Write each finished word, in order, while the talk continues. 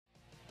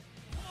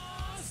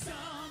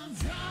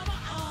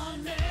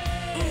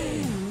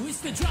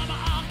the drama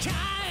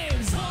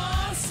archives.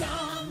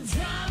 Awesome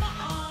drama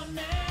on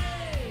me.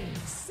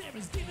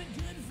 Sarah's giving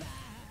good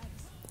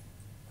vibes.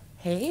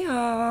 Hey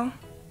y'all.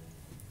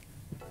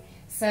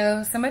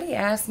 So somebody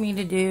asked me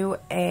to do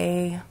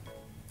a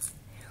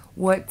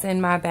what's in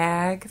my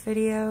bag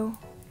video.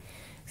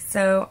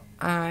 So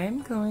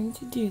I'm going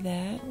to do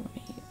that. Let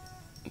me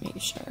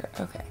make sure.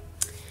 Okay.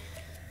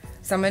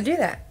 So I'm going to do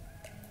that.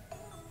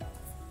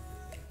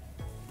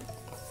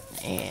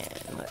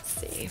 And let's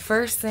see.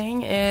 First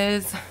thing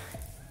is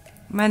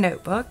my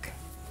notebook.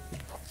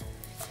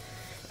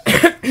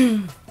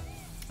 I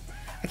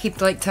keep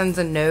like tons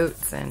of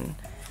notes, and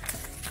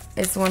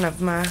it's one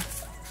of my,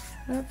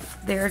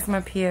 there's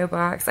my P.O.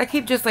 box. I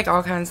keep just like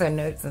all kinds of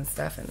notes and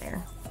stuff in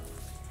there.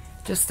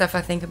 Just stuff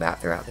I think about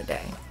throughout the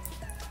day.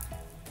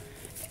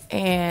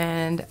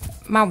 And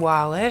my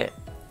wallet.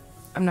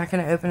 I'm not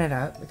going to open it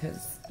up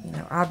because, you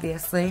know,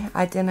 obviously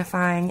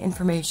identifying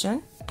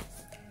information.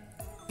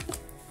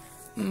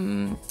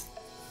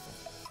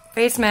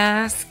 Face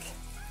mask.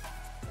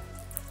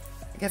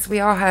 I guess we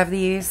all have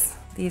these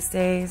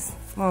days.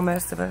 Well,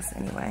 most of us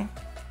anyway.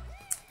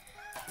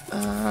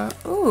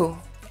 Ooh,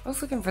 I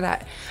was looking for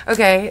that.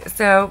 Okay,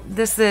 so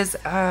this is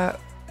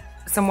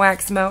some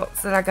wax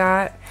melts that I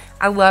got.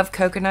 I love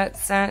coconut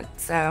scent,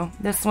 so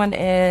this one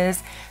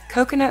is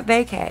Coconut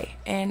Vacay,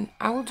 and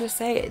I will just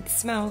say it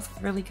smells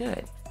really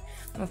good.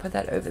 I'm gonna put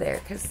that over there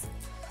because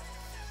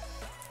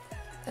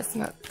that's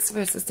not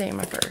supposed to stay in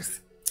my purse.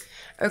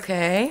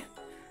 Okay,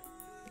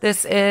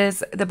 this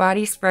is the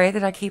body spray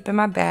that I keep in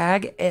my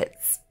bag.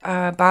 It's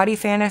Body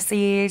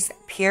Fantasies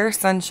Pure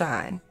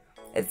Sunshine.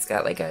 It's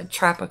got like a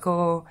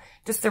tropical,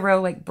 just a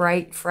real like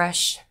bright,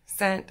 fresh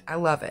scent. I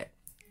love it.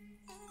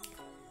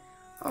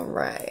 All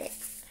right.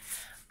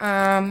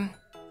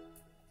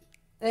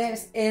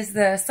 This is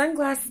the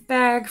sunglasses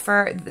bag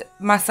for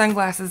my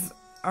sunglasses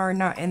are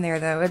not in there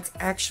though. It's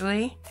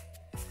actually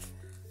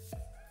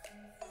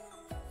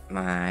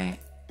my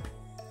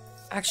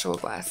actual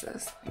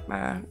glasses.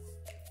 My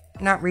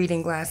not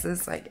reading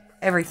glasses, like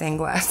everything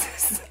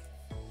glasses.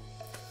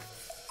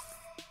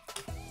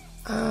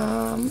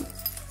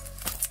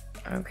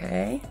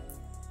 Okay.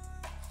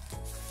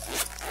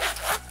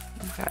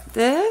 We've got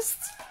this.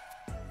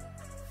 I'm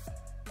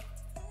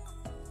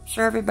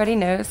sure everybody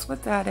knows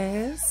what that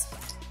is.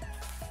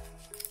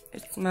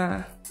 It's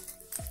my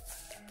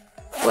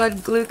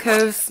blood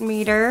glucose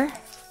meter.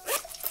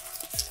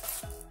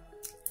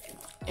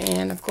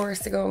 And of course,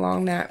 to go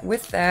along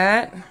with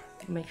that,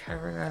 let me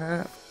cover that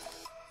up.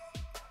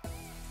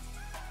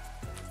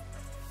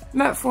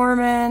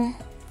 Metformin.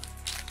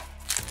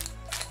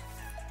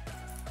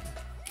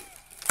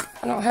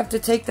 I don't have to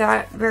take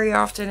that very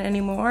often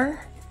anymore,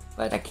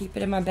 but I keep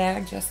it in my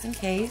bag just in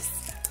case.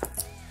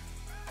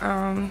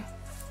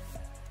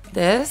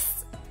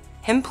 This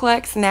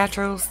Hemplex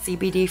Natural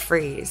CBD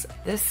Freeze.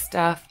 This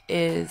stuff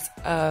is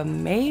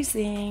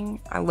amazing.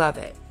 I love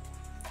it.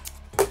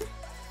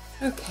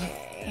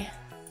 Okay.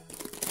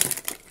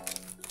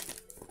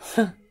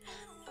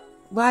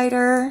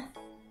 Lighter.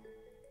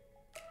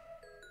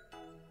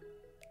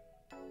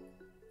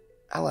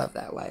 I love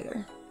that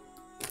lighter.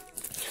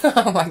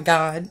 Oh my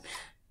god.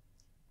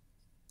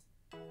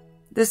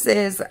 This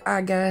is,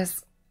 I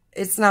guess,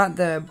 it's not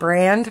the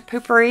brand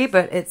Poo-Pourri,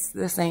 but it's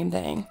the same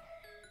thing.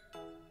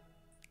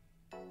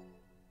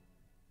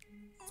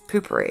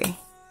 Poo-Pourri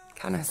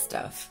kind of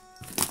stuff.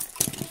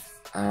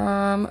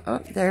 Oh,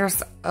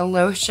 there's a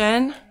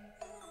lotion.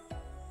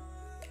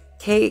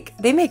 Cake.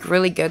 They make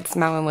really good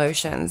smelling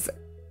lotions.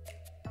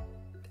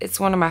 It's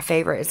one of my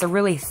favorites. It's a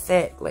really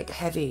thick, like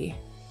heavy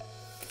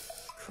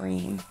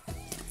cream.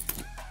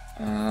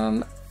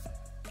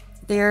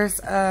 There's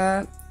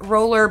a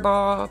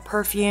Rollerball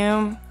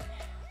perfume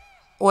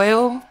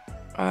oil.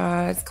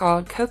 It's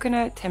called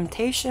Coconut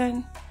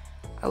Temptation.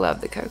 I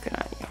love the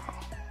coconut, y'all.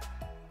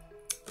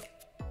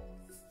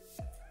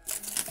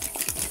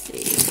 Let's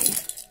see.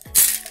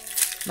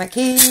 My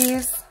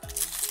keys.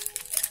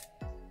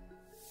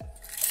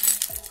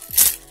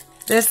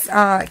 This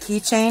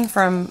keychain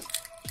from,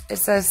 it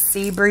says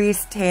Sea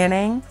Breeze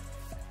Tanning.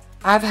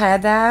 I've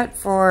had that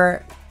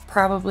for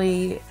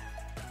probably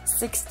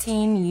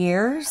 16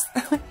 years.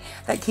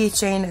 That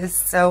keychain is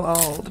so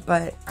old,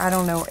 but I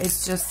don't know.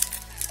 It's just,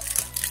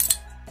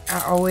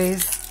 I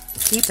always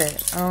keep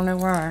it. I don't know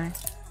why.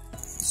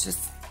 It's just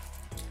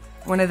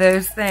one of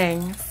those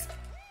things.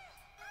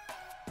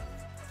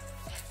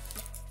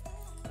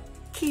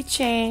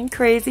 Keychain,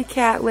 crazy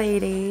cat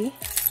lady.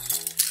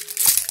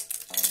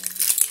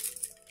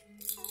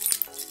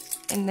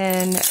 And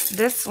then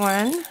this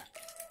one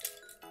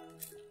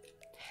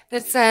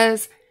that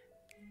says,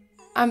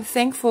 I'm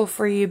thankful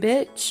for you,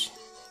 bitch.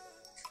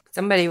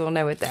 Somebody will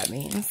know what that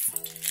means.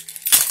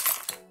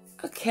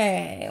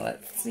 Okay,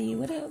 let's see.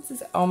 What else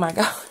is... Oh my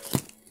god.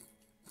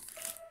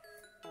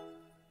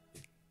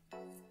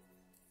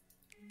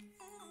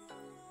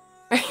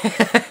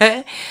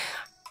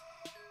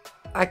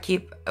 I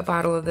keep a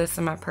bottle of this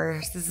in my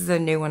purse. This is a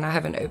new one. I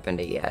haven't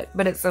opened it yet.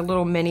 But it's a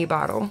little mini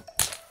bottle.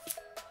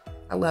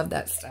 I love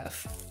that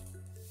stuff.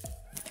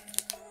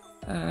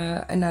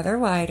 Another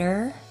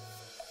lighter.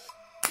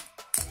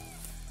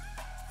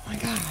 Oh my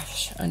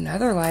gosh,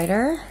 another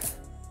lighter.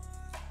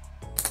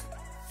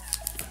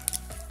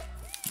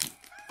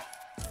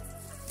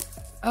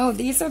 Oh,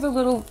 these are the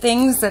little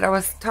things that I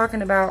was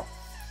talking about.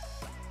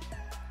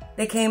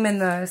 They came in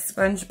the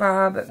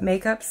SpongeBob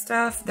makeup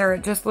stuff. They're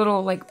just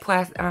little like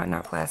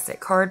not plastic,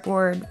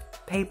 cardboard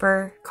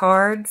paper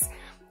cards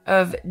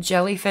of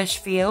jellyfish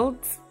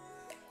fields.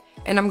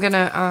 And I'm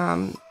gonna,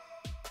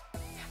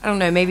 I don't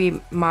know,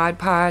 maybe Mod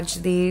Podge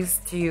these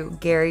to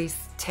Gary's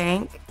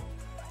tank.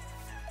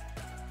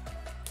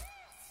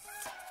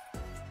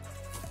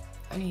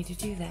 I need to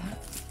do that.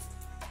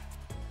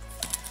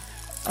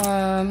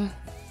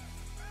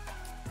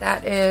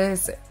 That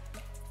is,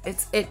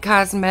 it's It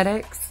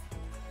Cosmetics.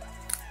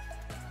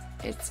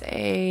 It's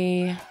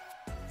a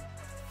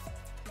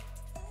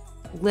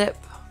lip,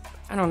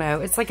 I don't know,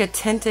 it's like a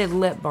tinted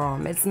lip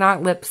balm. It's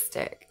not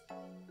lipstick,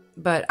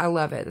 but I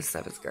love it. This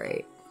stuff is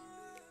great.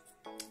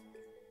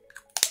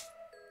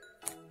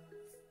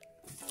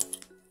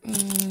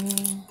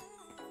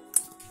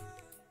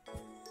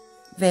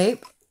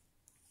 Vape.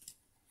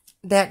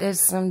 That is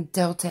some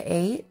Delta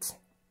 8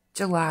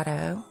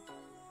 gelato.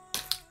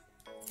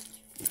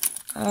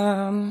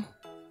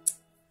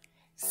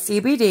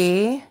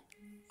 CBD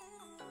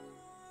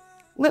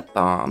lip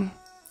balm.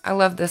 I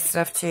love this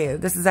stuff too.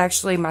 This is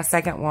actually my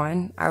second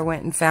one. I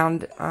went and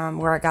found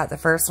where I got the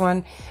first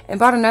one and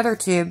bought another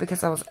tube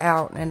because I was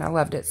out and I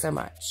loved it so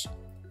much.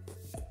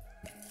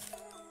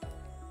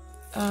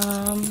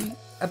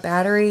 A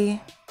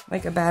battery,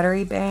 like a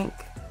battery bank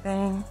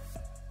thing.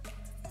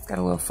 It's got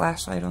a little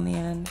flashlight on the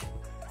end.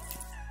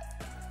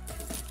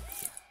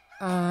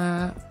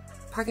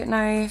 Pocket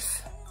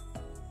knife.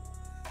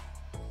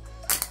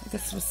 I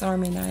guess Swiss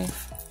Army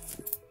knife.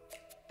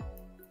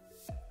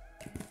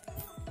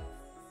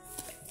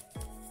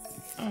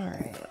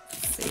 Alright,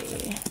 let's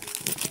see.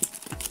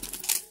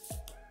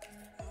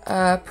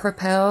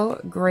 Propel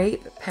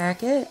grape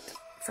packet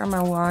for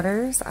my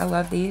waters. I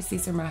love these.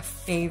 These are my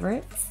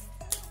favorites.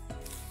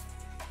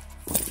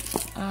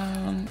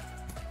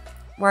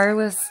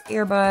 Wireless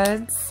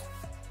earbuds.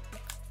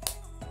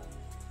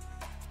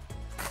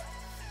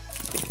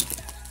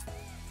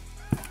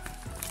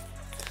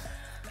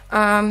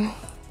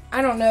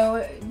 I don't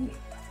know.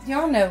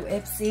 Y'all know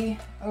Ipsy.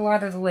 A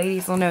lot of the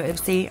ladies will know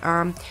Ipsy.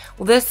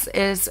 Well, this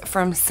is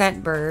from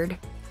Scentbird,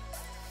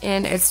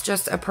 and it's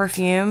just a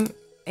perfume,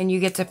 and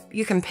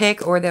you can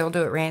pick, or they'll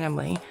do it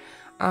randomly.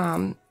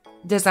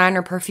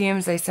 Designer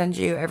perfumes they send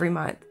you every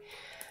month.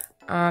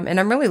 And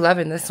I'm really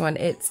loving this one.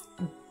 It's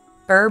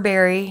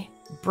Burberry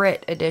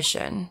Brit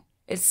Edition.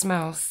 It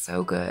smells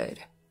so good.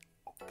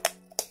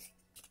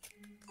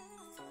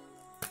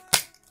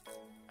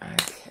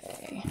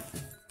 Okay.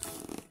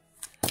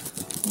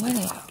 What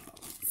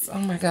else? Oh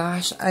my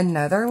gosh,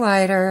 another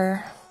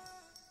lighter.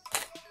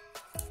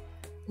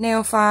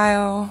 Nail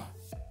file.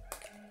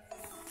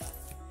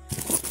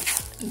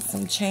 And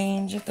some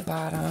change at the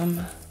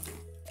bottom.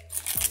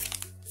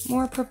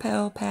 More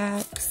Propel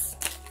packs.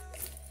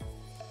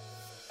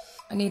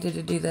 I needed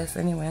to do this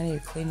anyway. I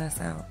need to clean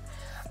this out.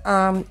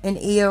 An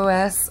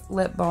EOS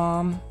lip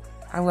balm.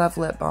 I love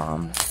lip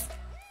balms.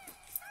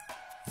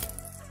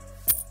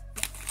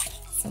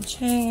 Some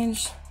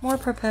change. More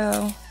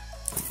Propel.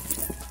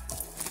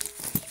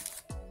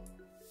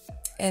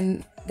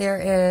 And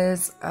there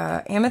is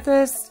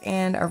amethyst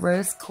and a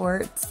rose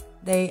quartz.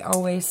 They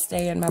always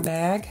stay in my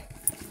bag.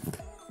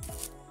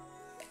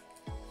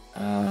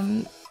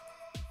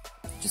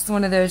 Just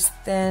one of those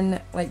thin,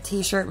 like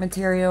t-shirt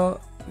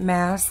material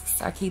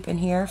masks I keep in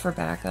here for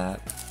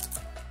backup.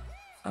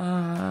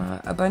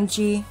 A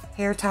bunchy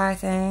hair tie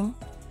thing.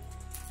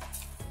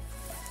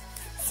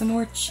 Some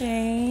more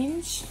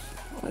change.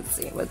 Let's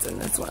see what's in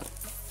this one.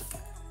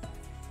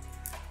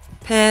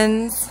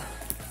 Pens.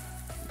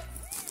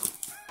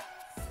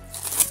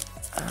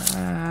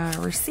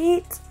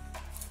 Receipt.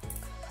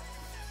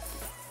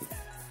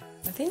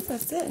 I think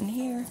that's it in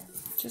here.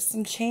 Just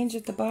some change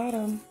at the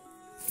bottom.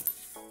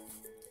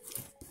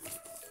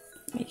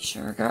 Make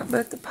sure I got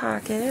both the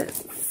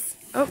pockets.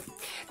 Oh,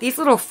 these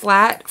little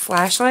flat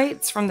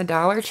flashlights from the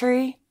Dollar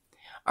Tree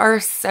are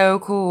so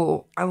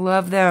cool. I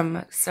love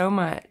them so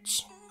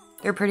much.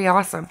 They're pretty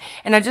awesome.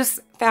 And I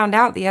just found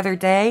out the other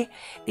day,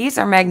 these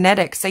are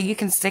magnetic, so you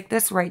can stick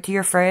this right to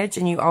your fridge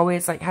and you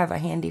always like have a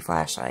handy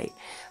flashlight.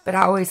 But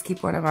I always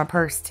keep one in my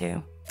purse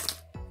too.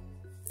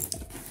 Let's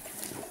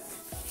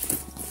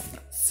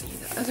see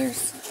the other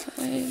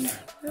side.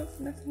 Nope,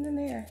 nothing in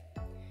there.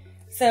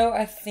 So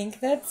I think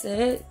that's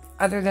it.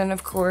 Other than,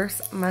 of course,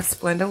 my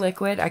Splenda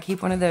liquid. I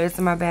keep one of those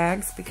in my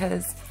bags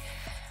because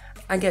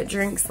I get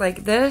drinks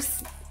like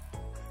this.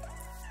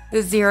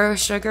 The zero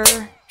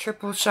sugar,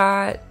 triple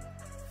shot,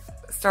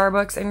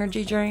 Starbucks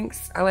energy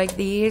drinks. I like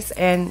these,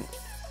 and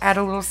add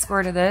a little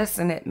squirt of this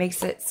and it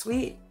makes it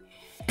sweet.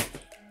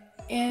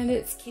 And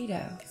it's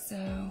keto,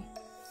 so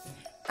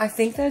I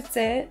think that's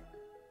it.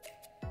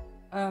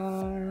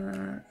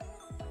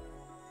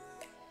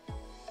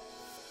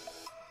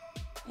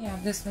 Yeah,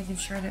 I'm just making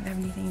sure I didn't have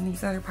anything in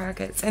these other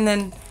pockets. And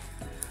then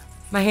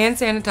my hand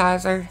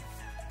sanitizer,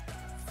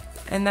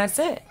 and that's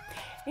it.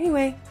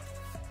 Anyway,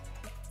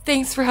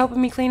 thanks for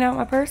helping me clean out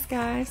my purse,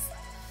 guys.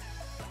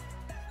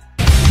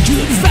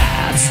 Good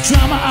Vibes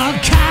Drama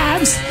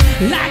Archives.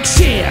 Like,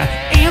 share,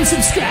 and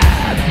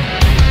subscribe.